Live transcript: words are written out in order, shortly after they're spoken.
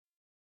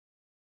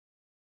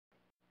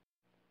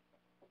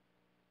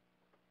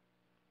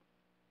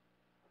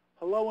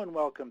Hello and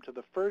welcome to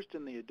the first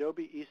in the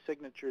Adobe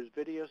eSignatures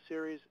video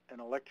series, an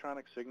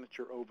electronic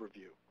signature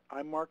overview.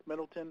 I'm Mark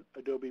Middleton,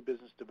 Adobe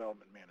Business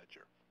Development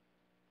Manager.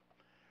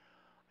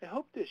 I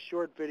hope this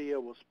short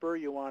video will spur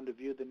you on to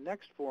view the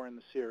next four in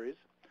the series,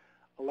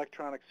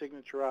 electronic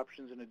signature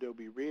options in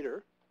Adobe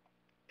Reader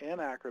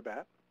and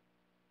Acrobat,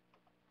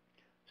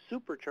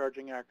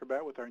 supercharging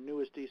Acrobat with our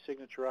newest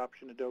eSignature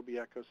option, Adobe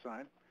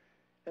EchoSign,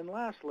 and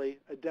lastly,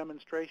 a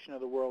demonstration of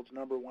the world's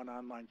 #1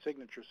 online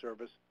signature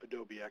service,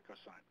 Adobe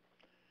EchoSign.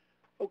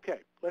 Okay,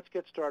 let's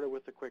get started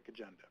with the quick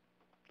agenda.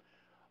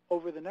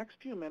 Over the next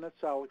few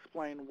minutes, I'll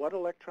explain what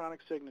electronic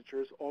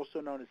signatures,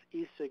 also known as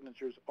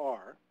eSignatures,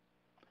 are,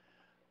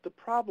 the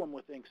problem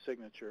with ink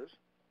signatures,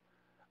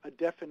 a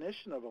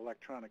definition of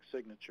electronic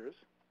signatures,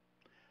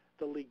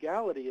 the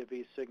legality of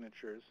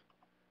eSignatures,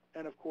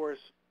 and of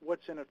course,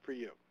 what's in it for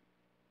you.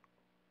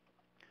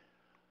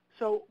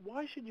 So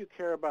why should you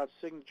care about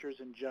signatures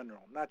in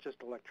general, not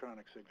just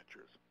electronic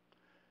signatures?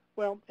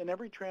 Well, in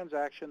every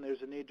transaction,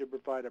 there's a need to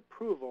provide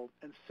approval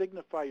and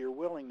signify your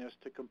willingness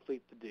to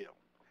complete the deal.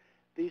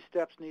 These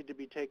steps need to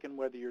be taken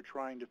whether you're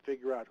trying to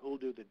figure out who'll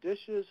do the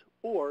dishes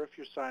or if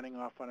you're signing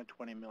off on a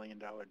 $20 million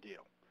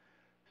deal.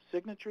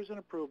 Signatures and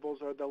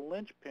approvals are the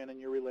linchpin in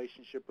your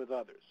relationship with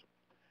others.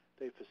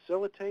 They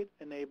facilitate,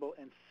 enable,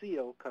 and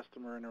seal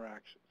customer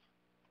interactions.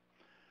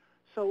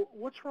 So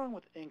what's wrong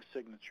with ink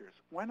signatures?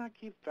 Why not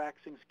keep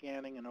faxing,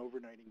 scanning, and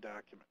overnighting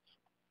documents?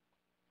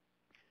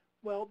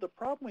 Well, the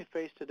problem we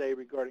face today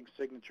regarding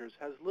signatures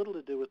has little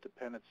to do with the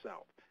pen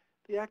itself.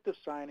 The act of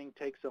signing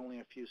takes only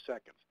a few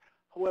seconds.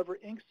 However,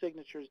 ink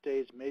signatures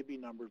days may be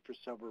numbered for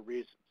several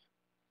reasons.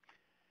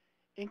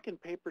 Ink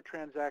and paper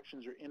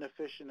transactions are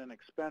inefficient and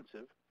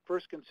expensive.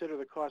 First, consider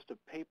the cost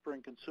of paper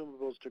and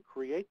consumables to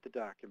create the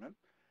document.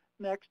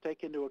 Next,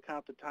 take into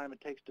account the time it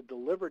takes to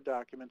deliver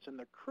documents and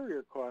the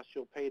courier costs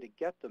you'll pay to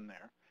get them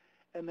there.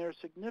 And there are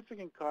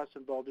significant costs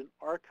involved in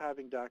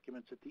archiving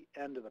documents at the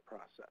end of the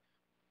process.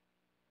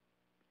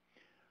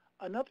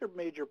 Another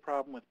major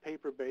problem with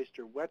paper-based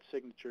or wet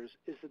signatures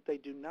is that they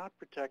do not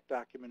protect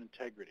document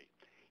integrity.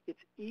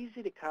 It's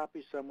easy to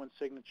copy someone's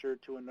signature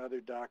to another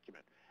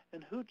document,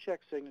 and who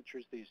checks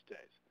signatures these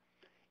days?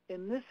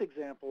 In this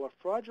example, a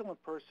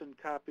fraudulent person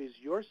copies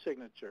your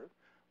signature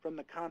from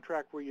the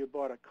contract where you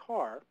bought a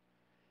car,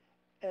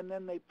 and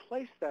then they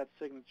place that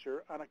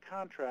signature on a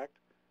contract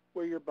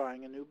where you're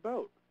buying a new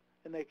boat.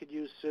 And they could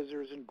use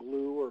scissors and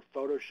glue or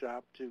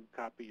Photoshop to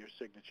copy your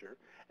signature.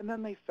 And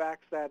then they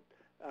fax that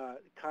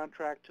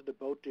contract to the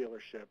boat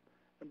dealership,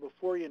 and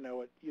before you know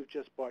it, you've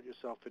just bought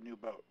yourself a new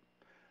boat.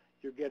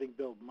 You're getting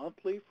billed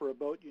monthly for a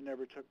boat you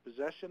never took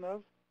possession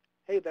of.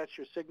 Hey, that's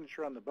your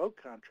signature on the boat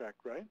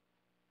contract, right?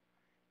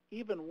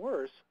 Even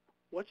worse,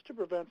 what's to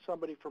prevent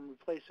somebody from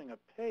replacing a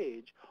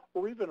page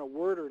or even a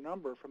word or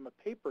number from a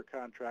paper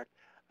contract,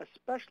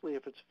 especially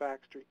if it's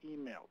faxed or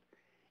emailed?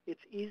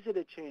 It's easy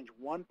to change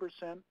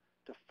 1%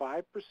 to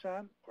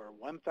 5% or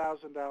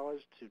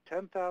 $1,000 to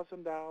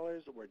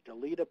 $10,000 or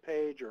delete a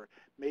page or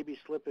maybe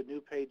slip a new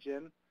page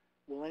in.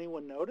 Will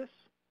anyone notice?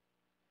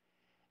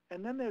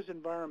 And then there's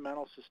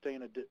environmental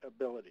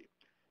sustainability.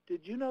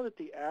 Did you know that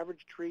the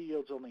average tree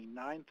yields only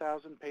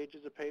 9,000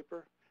 pages of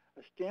paper?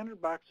 A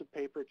standard box of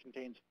paper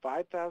contains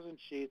 5,000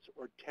 sheets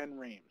or 10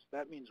 reams.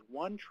 That means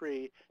one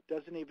tree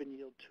doesn't even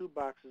yield 2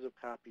 boxes of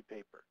copy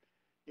paper.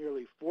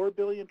 Nearly 4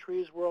 billion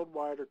trees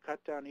worldwide are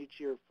cut down each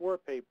year for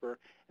paper,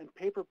 and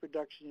paper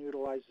production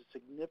utilizes a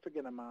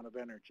significant amount of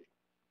energy.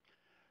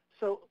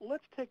 So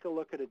let's take a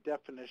look at a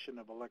definition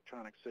of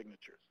electronic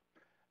signatures.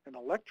 An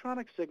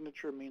electronic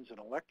signature means an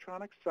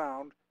electronic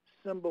sound,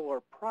 symbol,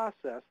 or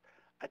process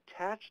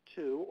attached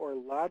to or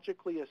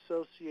logically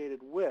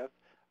associated with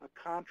a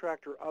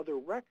contract or other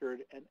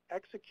record and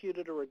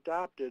executed or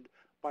adopted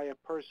by a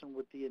person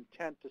with the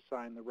intent to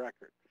sign the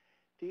record.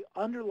 The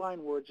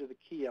underlined words are the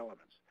key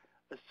elements.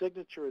 A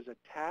signature is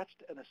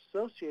attached and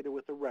associated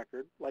with a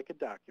record, like a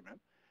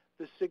document.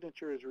 The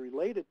signature is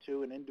related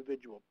to an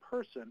individual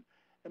person,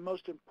 and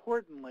most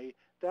importantly,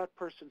 that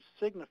person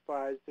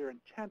signifies their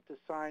intent to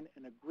sign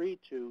and agree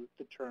to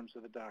the terms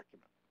of the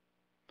document.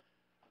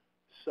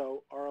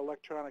 So, are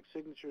electronic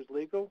signatures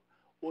legal?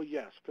 Well,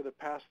 yes, for the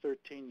past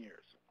 13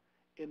 years.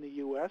 In the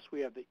U.S.,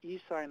 we have the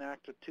eSign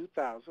Act of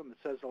 2000 that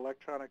says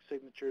electronic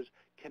signatures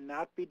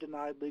cannot be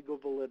denied legal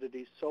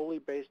validity solely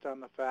based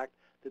on the fact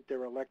that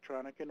they're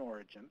electronic in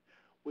origin.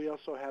 We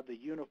also have the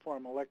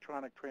Uniform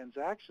Electronic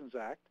Transactions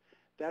Act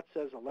that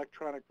says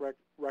electronic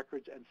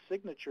records and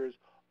signatures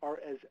are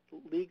as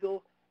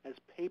legal as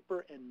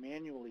paper and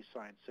manually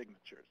signed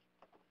signatures.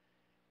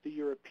 The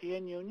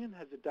European Union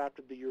has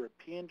adopted the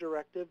European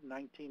Directive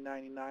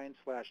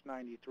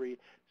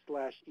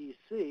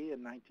 1999/93/EC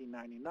in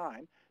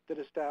 1999 that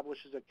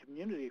establishes a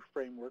community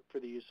framework for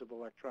the use of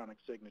electronic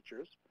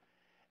signatures,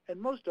 and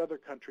most other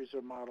countries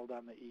are modeled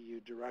on the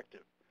EU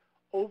directive.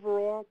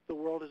 Overall, the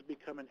world has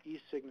become an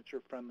e-signature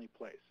friendly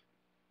place.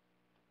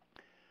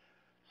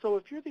 So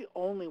if you're the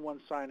only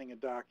one signing a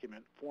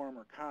document, form,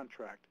 or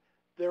contract,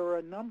 there are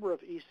a number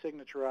of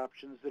e-signature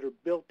options that are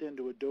built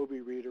into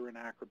Adobe Reader and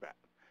Acrobat.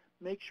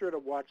 Make sure to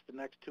watch the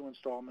next 2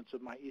 installments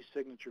of my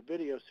eSignature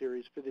video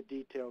series for the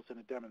details and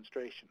a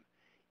demonstration.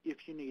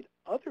 If you need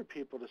other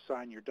people to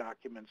sign your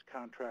documents,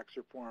 contracts,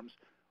 or forms,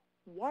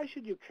 why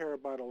should you care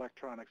about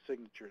electronic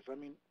signatures? I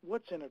mean,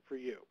 what's in it for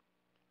you?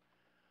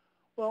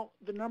 Well,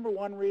 the number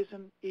one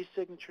reason,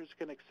 eSignatures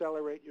can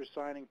accelerate your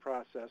signing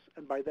process,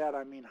 and by that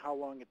I mean how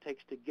long it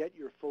takes to get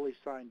your fully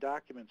signed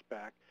documents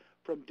back,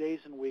 from days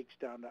and weeks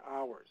down to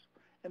hours.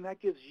 And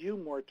that gives you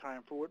more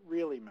time for what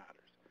really matters.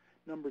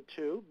 Number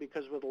two,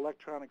 because with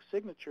electronic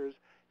signatures,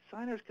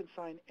 signers can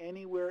sign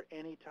anywhere,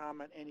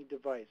 anytime, on any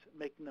device,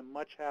 making them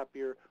much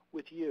happier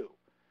with you.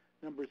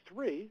 Number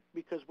three,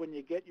 because when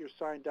you get your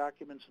signed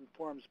documents and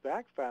forms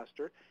back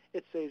faster,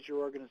 it saves your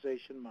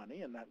organization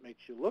money, and that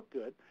makes you look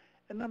good.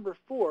 And number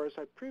four, as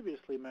I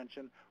previously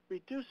mentioned,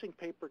 reducing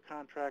paper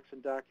contracts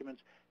and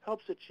documents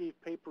helps achieve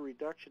paper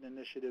reduction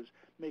initiatives,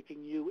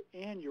 making you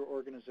and your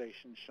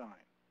organization shine.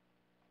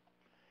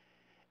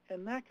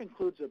 And that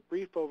concludes a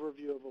brief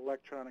overview of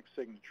electronic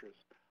signatures.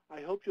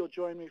 I hope you'll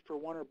join me for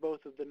one or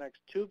both of the next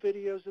 2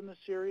 videos in the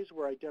series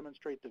where I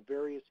demonstrate the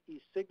various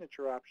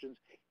e-signature options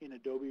in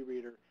Adobe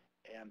Reader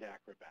and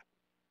Acrobat.